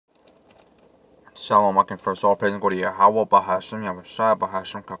Shalom, I can first all praise and glory to Yahweh, Bahashim, Yahushua,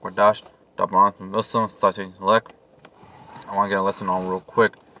 Bahashim, Kakwadash, Dabbaran, Muslim, Citing Select. I want to get a lesson on real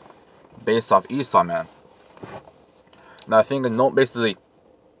quick, based off Esau, man. Now, I think that basically,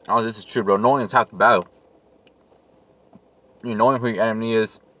 oh, this is true, bro. Knowing is half the battle. You knowing who your enemy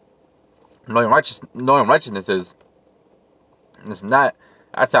is, knowing righteousness is, it's not,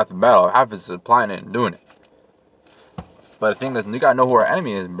 that's half the battle. Half is applying it and doing it. But the thing is, you gotta know who our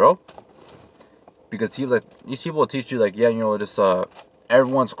enemy is, bro. Because these people will teach you, like, yeah, you know, just,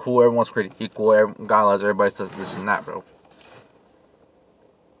 everyone's cool, everyone's created equal, God loves everybody, says this and that, bro.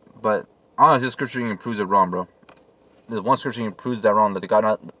 But, honestly, this scripture even proves it wrong, bro. There's one scripture even proves that wrong, that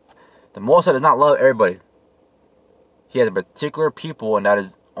the Most High does not love everybody. He has a particular people, and that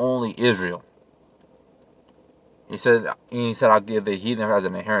is only Israel. He said, I'll give the heathen as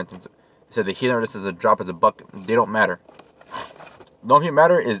an inheritance. He said, the heathen are just as a drop as a bucket. They don't matter. The only thing that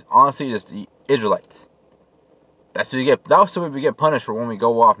matter is, honestly, just the Israelites. That's what we get punished for when we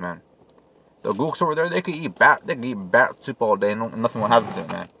go off, man. The gooks over there, they could eat bat soup all day, and nothing will happen to them,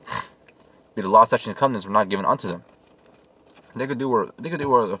 man. Be the law, statutes, and covenants were not given unto them. They could do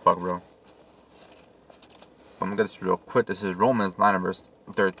whatever the fuck, bro. I'm gonna get this real quick. This is Romans 9 verse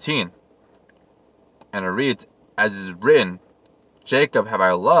 13, and it reads, "As is written, Jacob have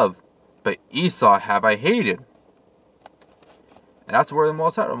I loved, but Esau have I hated." And that's where the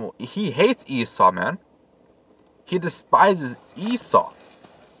Most High, he hates Esau, man. He despises Esau.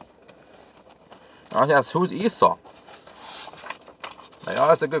 I ask, who's Esau? Like, oh,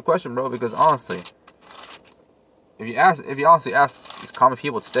 that's a good question, bro. Because honestly, if you honestly ask these common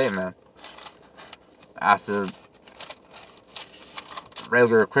people today, man, ask a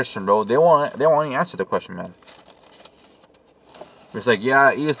regular Christian, bro, they won't even answer the question, man. It's like,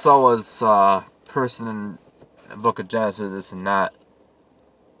 yeah, Esau was a person in the book of Genesis, this and that.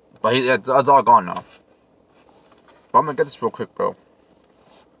 But it's all gone now. But I'm gonna get this real quick, bro.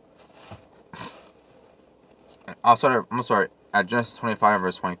 I'm sorry. At Genesis 25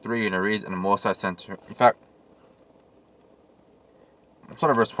 verse 23, and it reads, "And the Most High sent her." In fact, I'm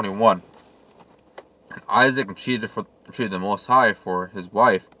sorry, verse 21. "And Isaac entreated the Most High for his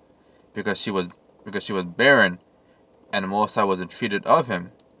wife, because she was barren, and the Most High was entreated of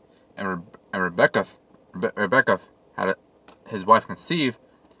him, and Rebecca had his wife conceive,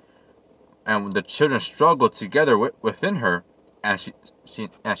 and the children struggled together within her, and she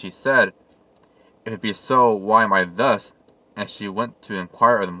said, If it be so, why am I thus? And she went to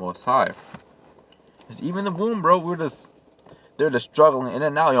inquire of the Most High." Because even in the womb, bro, they're just struggling in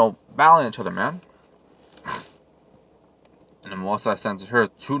and out, you know, battling each other, man. And the Most High said to her,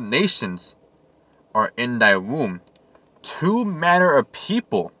 "Two nations are in thy womb, two manner of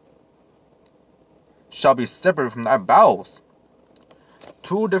people shall be separated from thy bowels."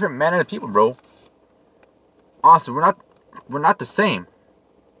 Two different manner of people, bro. Honestly, we're not the same.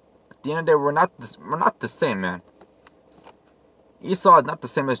 At the end of the day, we're not the same, man. Esau is not the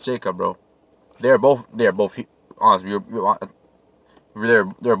same as Jacob, bro. They're both honestly,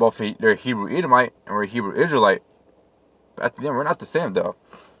 they're Hebrew Edomite and we're Hebrew Israelite. But at the end, we're not the same, though,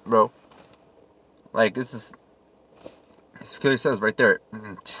 bro. Like, this clearly says right there,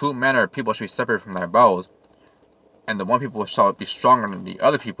 "Two manner of people shall be separated from thy bowels, and the one people shall be stronger than the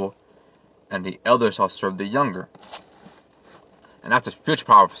other people, and the elder shall serve the younger." And that's a future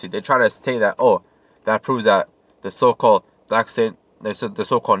prophecy. They try to say that, oh, that proves that the so-called the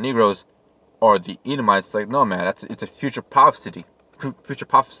so-called Negroes or the Edomites. Like, no, man, it's a future prophecy. Future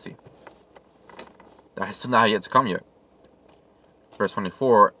prophecy that has still not yet to come yet. Verse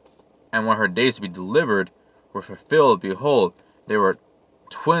 24, "And when her days to be delivered were fulfilled, behold, there were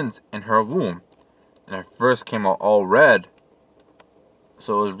twins in her womb. And her first came out all red."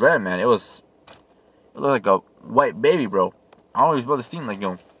 So it was red, man. It looked like a white baby, bro. I always about to see, like, you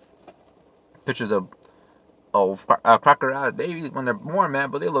know, pictures of cracker ass babies when they're born, man,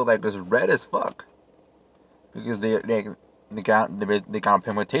 but they look like this red as fuck because they got a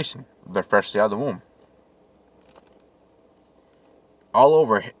pigmentation. They're freshly out of the womb. All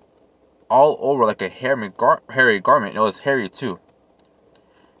over like a hairy garment. It was hairy too.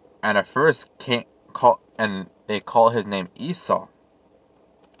 And at first they call his name Esau.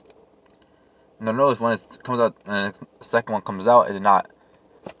 Now notice when it comes out and the second one comes out, it did not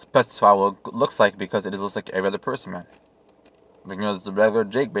specify what it looks like because it looks like every other person, man. Like, you know, it's a regular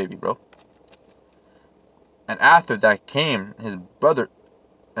Jake baby, bro. "And after that came his brother,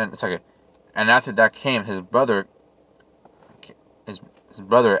 and after that came his brother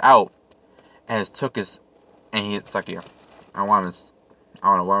out, and it's like, yeah, I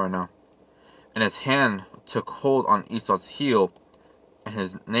don't know why right now. And his hand took hold on Esau's heel, and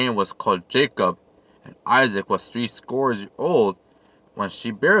his name was called Jacob, and Isaac was 60 old when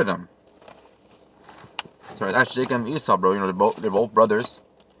she bare them. So that's Jacob and Esau, bro. You know, they're both brothers,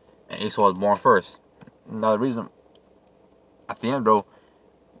 and Esau was born first. Now the reason, at the end, bro,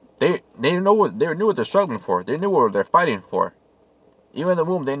 they knew what they're struggling for. They knew what they're fighting for. Even in the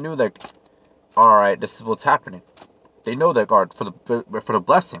womb, they knew that, all right, this is what's happening. They know that God for the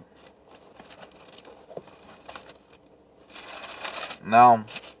blessing. Now,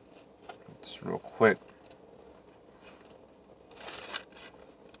 just real quick.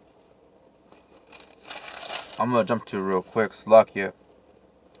 I'm gonna jump to real quick. Slovakia.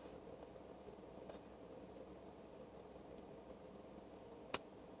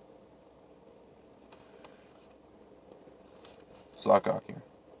 Slovakia.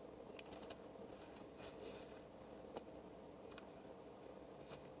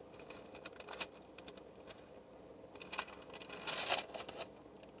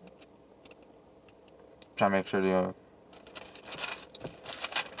 Trying to make sure the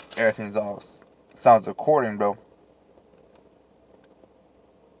everything's all sounds according, bro.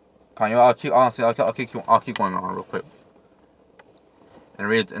 I'll keep going on real quick. And it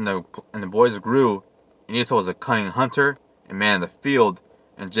reads, and the boys grew, and Esau was a cunning hunter, a man in the field,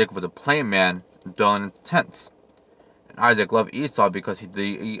 and Jacob was a plain man, dwelling in tents. And Isaac loved Esau because he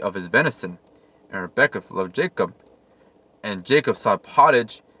did eat of his venison, and Rebekah loved Jacob. And Jacob saw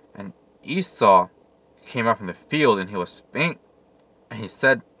pottage, and Esau came out from the field, and he was faint.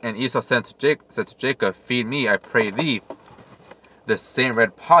 And Esau said to Jacob, Feed me, I pray thee, the same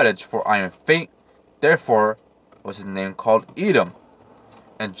red pottage, for I am faint. Therefore was his name called Edom.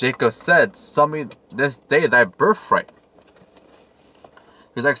 And Jacob said, Sell me this day thy birthright.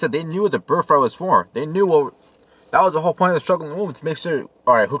 Because like I said, they knew what the birthright was for. They knew that was the whole point of the struggle in the womb, to make sure,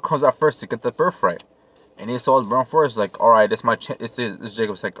 alright, who comes out first to get the birthright. And Esau was born first, like, alright, this is my chance. This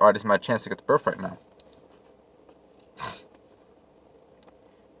Jacob's like, alright, this is my chance to get the birthright now.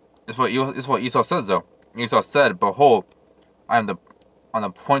 This is what Esau says, though. Esau said, Behold, I am on the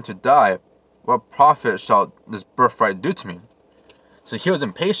point to die. What profit shall this birthright do to me? So he was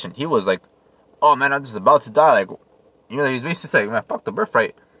impatient. He was like, oh man, I'm just about to die. Like, you know, he's basically saying, man, fuck the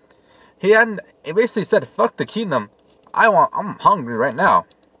birthright. He basically said, fuck the kingdom. I'm hungry right now.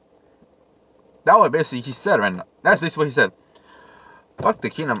 That was basically he said right now. That's basically what he said. Fuck the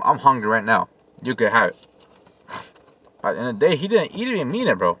kingdom. I'm hungry right now. You can have it. At the end of the day, he didn't even mean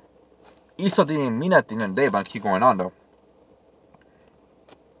it, bro. Esau didn't even mean it at the end of the day, but I'll keep going on, though.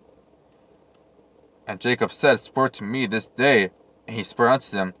 And Jacob said, Swear to me this day. And he swore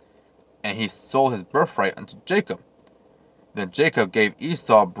unto them, and he sold his birthright unto Jacob. Then Jacob gave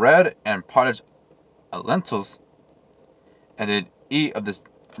Esau bread and pottage of lentils, and did eat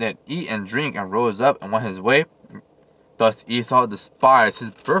and drink, and rose up and went his way. Thus Esau despised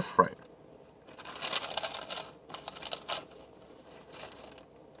his birthright.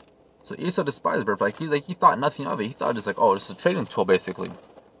 So Esau despised his birthright. He thought nothing of it. He thought just like, oh, this is a trading tool, basically.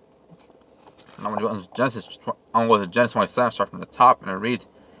 And I'm going to go to Genesis 27, start from the top, and I read,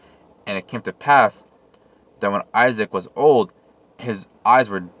 And it came to pass that when Isaac was old, his eyes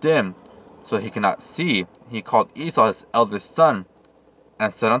were dim, so he could not see. He called Esau his eldest son,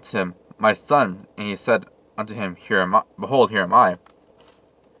 and said unto him, My son. And he said unto him, Behold, here am I.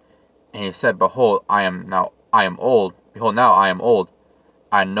 And he said, Behold, I am old. Behold, now I am old.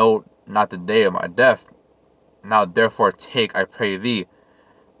 I know not the day of my death. Now therefore take, I pray thee,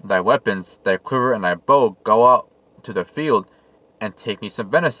 thy weapons, thy quiver, and thy bow, go out to the field, and take me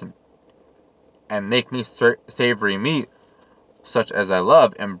some venison, and make me savory meat, such as I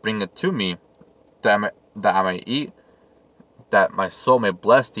love, and bring it to me, that I may eat, that my soul may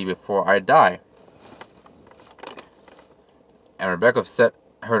bless thee before I die. And Rebekah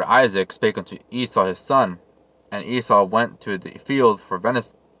heard Isaac spake unto Esau his son, and Esau went to the field for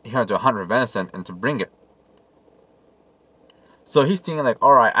venison. He went to hunt for venison and to bring it. So he's thinking like,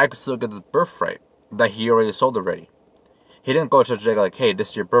 alright, I could still get this birthright that he already sold already. He didn't go to Jacob like, hey, this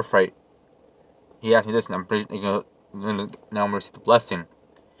is your birthright. He asked me this, and I'm pretty, now I'm gonna receive the blessing.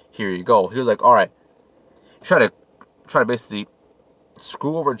 Here you go. He was like, alright. Try to basically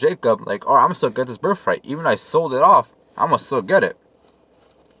screw over Jacob, like, alright, I'm gonna still get this birthright. Even if I sold it off, I'm gonna still get it.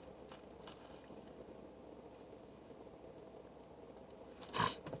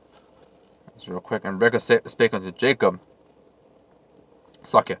 That's real quick. And Rebekah spake unto Jacob.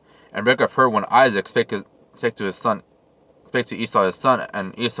 And Rebekah heard when Isaac spake to Esau his son,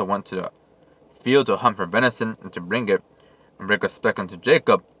 and Esau went to the field to hunt for venison and to bring it. And Rebekah spake unto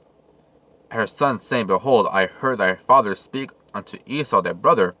Jacob, her son, saying, Behold, I heard thy father speak unto Esau thy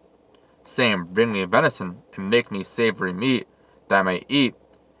brother, saying, Bring me venison, and make me savory meat, that I may eat,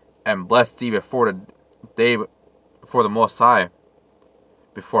 and bless thee before the day before the Most High,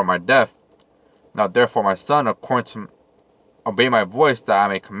 before my death. Now therefore, my son, according to obey my voice, that I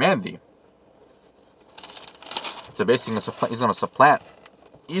may command thee. So basically, he's going to supplant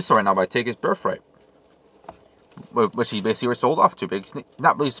Esau right now by taking his birthright, which he basically was sold off to. But he's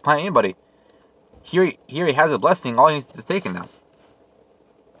not really supplanting anybody. Here he has a blessing. All he needs is take it now.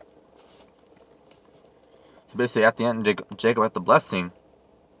 So basically, at the end, Jacob had the blessing,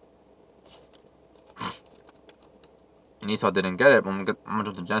 and Esau didn't get it. I'm going to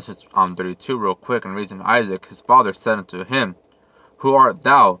jump to Genesis 32 real quick and reason Isaac, his father, said unto him, Who art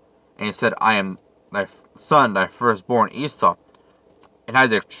thou? And he said, I am thy son, thy firstborn Esau. And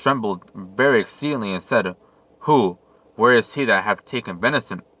Isaac trembled very exceedingly and said, Who? Where is he that hath taken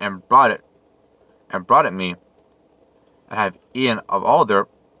venison and brought it me, and have eaten of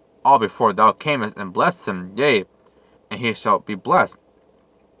all before thou camest, and blessed him? Yea, and he shall be blessed.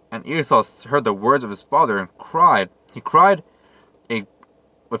 And Esau heard the words of his father, and cried. He cried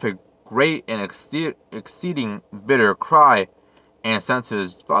with a great and exceeding bitter cry, and said to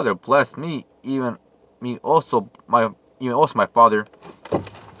his father, Bless me, even also my father.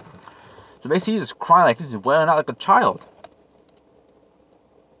 So basically, he's just crying like this, he's wailing out like a child.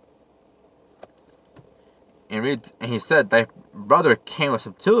 And he said, Thy brother came with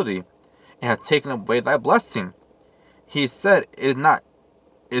subtlety, and hath taken away thy blessing. He said,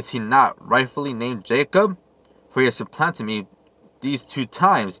 Is he not rightfully named Jacob? For he has supplanted me these 2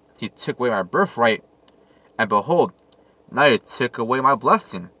 times. He took away my birthright, and behold, now he took away my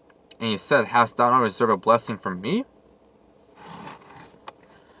blessing. And he said, Hast thou not reserved a blessing for me?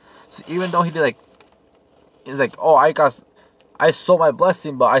 So even though he's like, oh, I sold my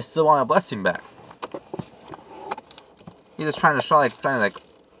blessing, but I still want my blessing back. He's just trying to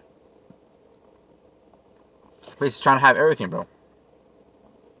basically trying to have everything, bro.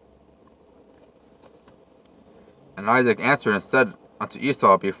 And Isaac answered and said unto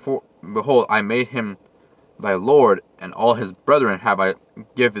Esau, Behold, I made him thy lord, and all his brethren have I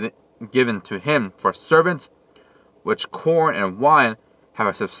given to him for servants, which corn and wine have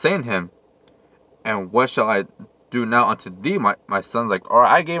I sustained him. And what shall I do now unto thee, my sons? Like,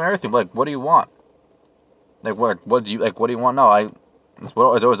 alright, I gave him everything. Like, what do you want? Like, what do you want now? It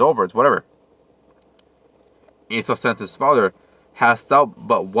was over. It's whatever. Esau said to his father, Hast thou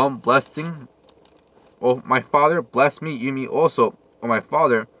but one blessing, O my father? Bless me, you me also, O my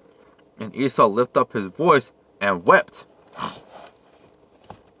father. And Esau lifted up his voice and wept.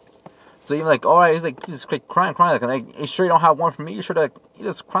 So even alright, he's just crying, like, you sure you don't have one for me? You sure you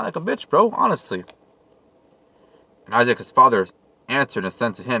just crying like a bitch, bro? Honestly. And Isaac his father answered and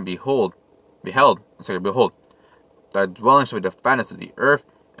said to him, Behold, thy dwelling shall be the fatness of the earth,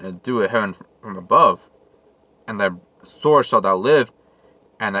 and the dew of heaven from above. And thy sword shalt thou live,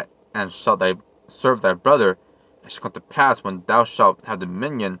 and shalt thou serve thy brother. It shall come to pass, when thou shalt have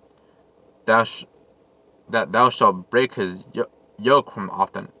dominion, that thou shalt break his yoke from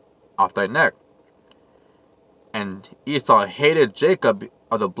off thy neck. And Esau hated Jacob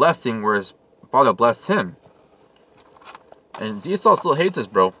of the blessing where his father blessed him. And Esau still hates us,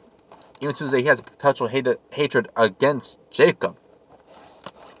 bro. Even to he has a perpetual hatred against Jacob.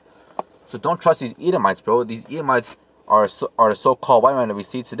 So don't trust these Edomites, bro. These Edomites are the so-called white men that we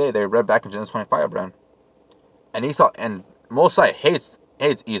see today. They read back in Genesis 25, bro. And Esau, and Mosai hates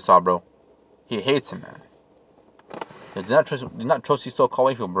Esau, bro. He hates him, man. Do not trust these so-called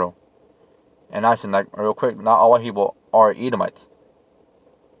white people, bro. And I said, real quick, not all white people are Edomites.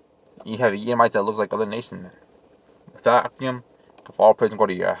 You have Edomites that look like other nations, man. With that, Akim, all praise and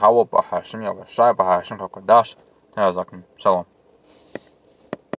glory to Yahweh, Bahashim, Yahweh Shai, Bahashim, Kakadash, and Shalom.